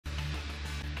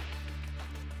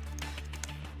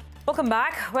Welcome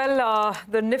back. Well,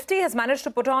 the Nifty has managed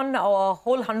to put on a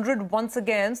whole 100 once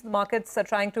again. So the markets are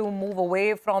trying to move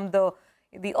away from the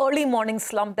early morning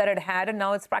slump that it had, and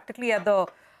now it's practically at the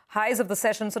highs of the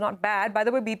session, so not bad. By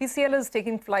the way, BPCL is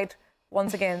taking flight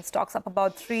once again. Stocks up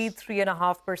about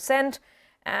 3.5%.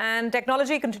 And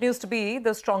technology continues to be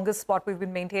the strongest spot. We've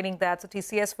been maintaining that. So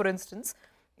TCS, for instance,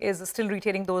 is still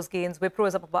retaining those gains. Wipro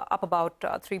is up about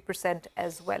 3%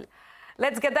 as well.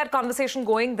 Let's get that conversation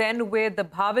going then with the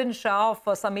Bhavin Shah of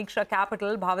Sameeksha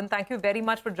Capital. Bhavin, thank you very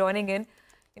much for joining in.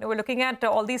 You know, we're looking at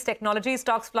all these technology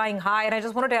stocks flying high, and I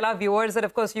just want to tell our viewers that,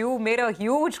 of course, you made a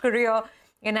huge career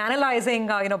in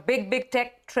analyzing, big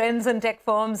tech trends and tech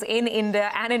firms in India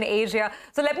and in Asia.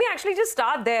 So let me actually just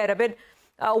start there a bit.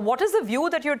 What is the view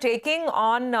that you're taking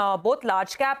on both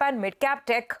large cap and mid cap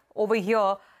tech over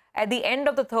here at the end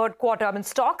of the third quarter? I mean,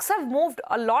 stocks have moved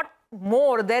a lot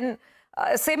more than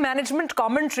say management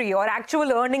commentary or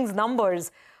actual earnings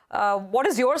numbers. What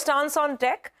is your stance on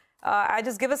tech? I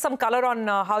just give us some color on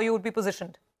how you would be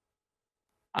positioned.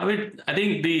 I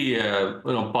think the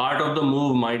part of the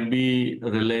move might be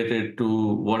related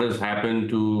to what has happened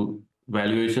to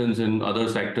valuations in other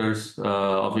sectors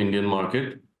of Indian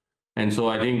market, and so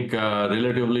I think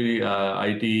relatively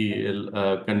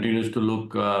IT continues to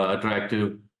look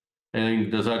attractive. I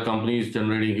think those are companies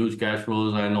generating huge cash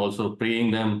flows and also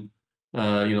paying them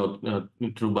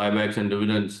through buybacks and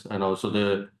dividends, and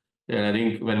also and I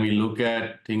think when we look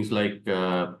at things like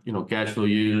cash flow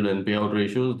yield and payout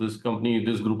ratios, this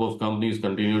group of companies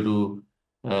continue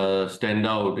to stand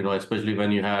out. Especially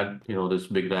when you had this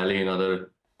big rally in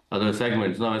other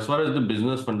segments. Now, as far as the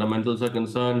business fundamentals are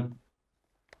concerned,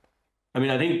 I mean,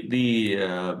 I think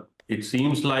it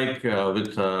seems like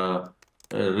with a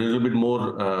little bit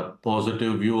more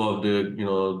positive view of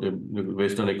the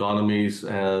Western economies.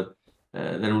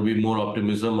 There will be more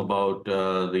optimism about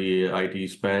the IT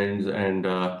spends, and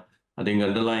I think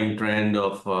underlying trend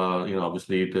of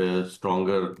obviously the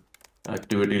stronger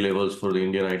activity levels for the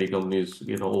Indian IT companies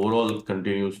overall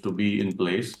continues to be in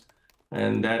place,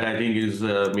 and that I think is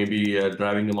maybe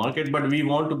driving the market. But we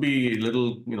want to be a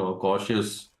little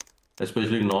cautious,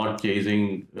 especially not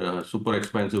chasing super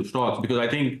expensive stocks, because I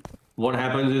think what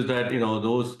happens is that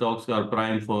those stocks are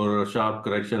primed for a sharp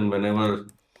correction whenever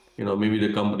maybe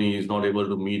the company is not able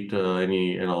to meet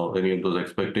any of those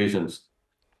expectations.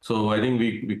 So I think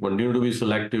we continue to be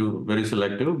selective, very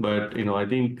selective. But I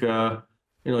think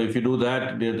if you do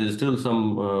that, there's still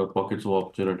some pockets of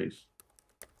opportunities.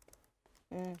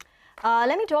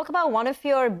 Let me talk about one of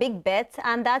your big bets,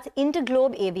 and that's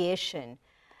Interglobe Aviation.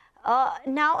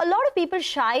 Now, a lot of people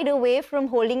shied away from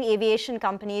holding aviation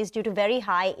companies due to very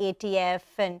high ATF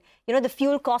and the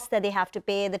fuel costs that they have to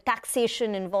pay, the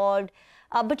taxation involved.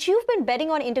 But you've been betting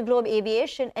on Interglobe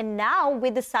Aviation, and now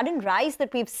with the sudden rise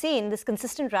that we've seen, this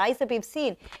consistent rise that we've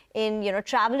seen in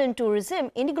travel and tourism,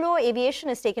 Interglobe Aviation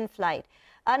has taken flight.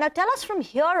 Now tell us from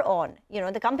here on,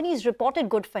 the company's reported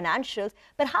good financials,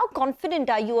 but how confident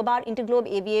are you about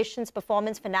Interglobe Aviation's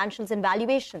performance, financials and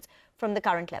valuations from the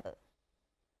current level?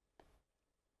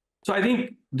 So I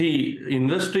think the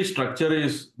industry structure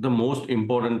is the most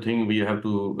important thing we have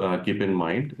to keep in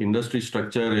mind. Industry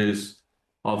structure is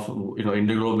of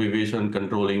Interglobe Aviation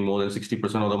controlling more than 60%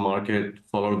 of the market,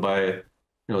 followed by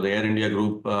the Air India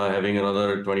group having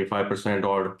another 25%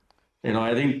 odd.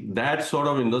 I think that sort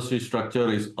of industry structure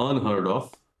is unheard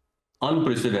of,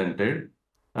 unprecedented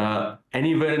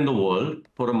anywhere in the world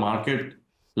for a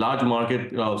large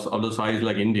market of the size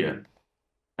like India.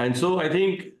 And so I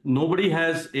think nobody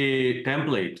has a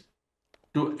template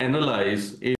to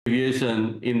analyze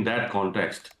aviation in that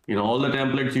context. All the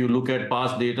templates you look at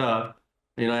past data,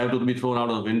 have to be thrown out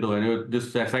of the window, and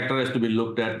this sector has to be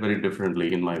looked at very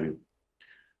differently, in my view.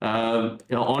 On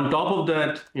top of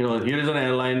that, here is an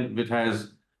airline which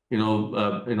has,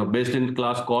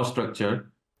 best-in-class cost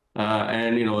structure,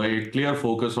 and a clear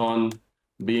focus on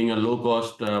being a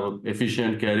low-cost,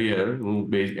 efficient carrier,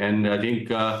 and I think,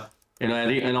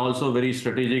 and also very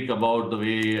strategic about the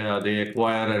way they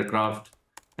acquire aircraft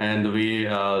and the way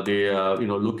they,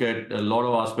 look at a lot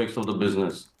of aspects of the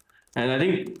business. And I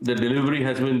think the delivery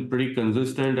has been pretty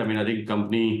consistent. I mean, I think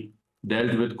company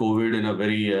dealt with COVID in a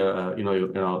very,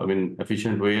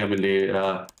 efficient way. I mean,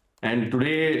 and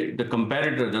today the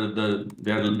competitor,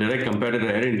 their direct competitor,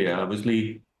 Air India,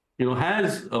 obviously,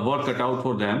 has a work cut out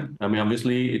for them. I mean,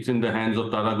 obviously, it's in the hands of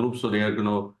Tata Group, so they are going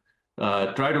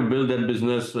to try to build that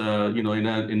business,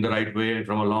 in the right way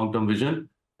from a long-term vision.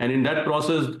 And in that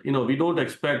process, we don't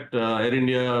expect Air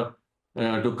India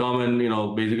to come and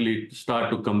basically start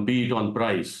to compete on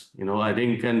price. I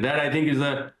think, and that I think is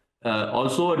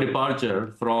also a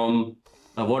departure from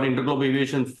what Interglobe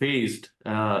Aviation faced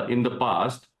in the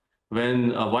past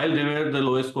when, while they were the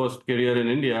lowest cost carrier in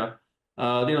India,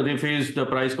 they faced the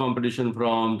price competition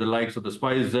from the likes of the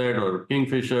SpiceJet or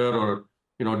Kingfisher or,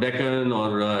 Deccan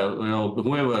or,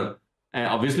 whoever.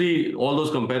 Obviously, all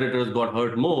those competitors got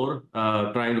hurt more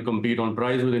trying to compete on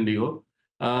price with Indigo.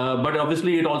 But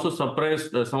obviously, it also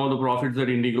suppressed some of the profits that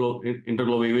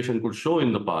Interglobe Aviation could show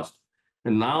in the past.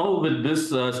 And now with this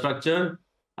structure,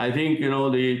 I think,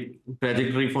 the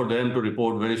trajectory for them to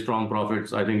report very strong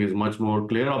profits, I think is much more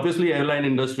clear. Obviously, airline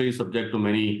industry is subject to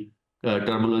many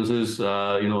turbulences,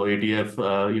 ATF,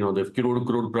 the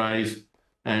crude price,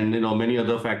 and, many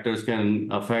other factors can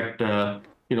affect,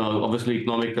 obviously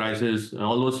economic crisis,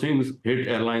 all those things hit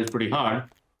airlines pretty hard.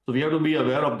 So we have to be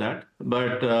aware of that.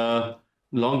 But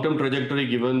long-term trajectory,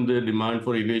 given the demand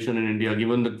for aviation in India,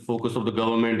 given the focus of the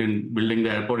government in building the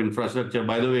airport infrastructure.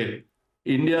 By the way,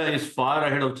 India is far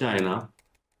ahead of China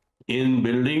in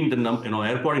building the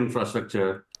airport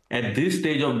infrastructure at this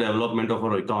stage of development of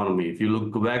our economy. If you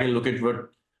go back and look at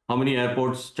how many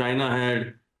airports China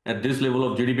had at this level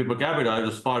of GDP per capita, it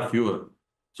was far fewer.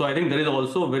 So I think there is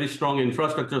also very strong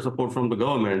infrastructure support from the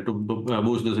government to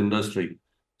boost this industry.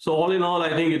 So all in all,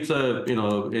 I think it's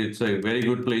a very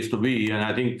good place to be. And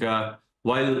I think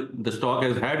while the stock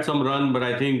has had some run, but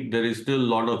I think there is still a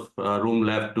lot of room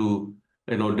left to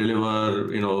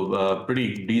deliver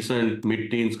pretty decent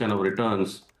mid-teens kind of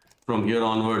returns from here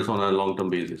onwards on a long-term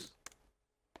basis.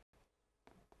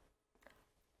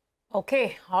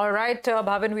 Okay, all right,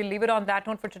 Bhavin, we'll leave it on that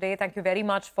note for today. Thank you very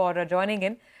much for joining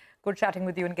in. Good chatting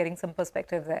with you and getting some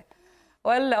perspective there.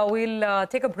 Well, we'll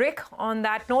take a break on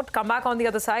that note, come back on the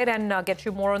other side and get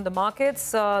you more on the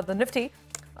markets. The Nifty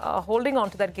holding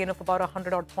on to that gain of about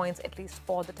 100 odd points, at least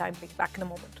for the time being. Back in a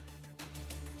moment.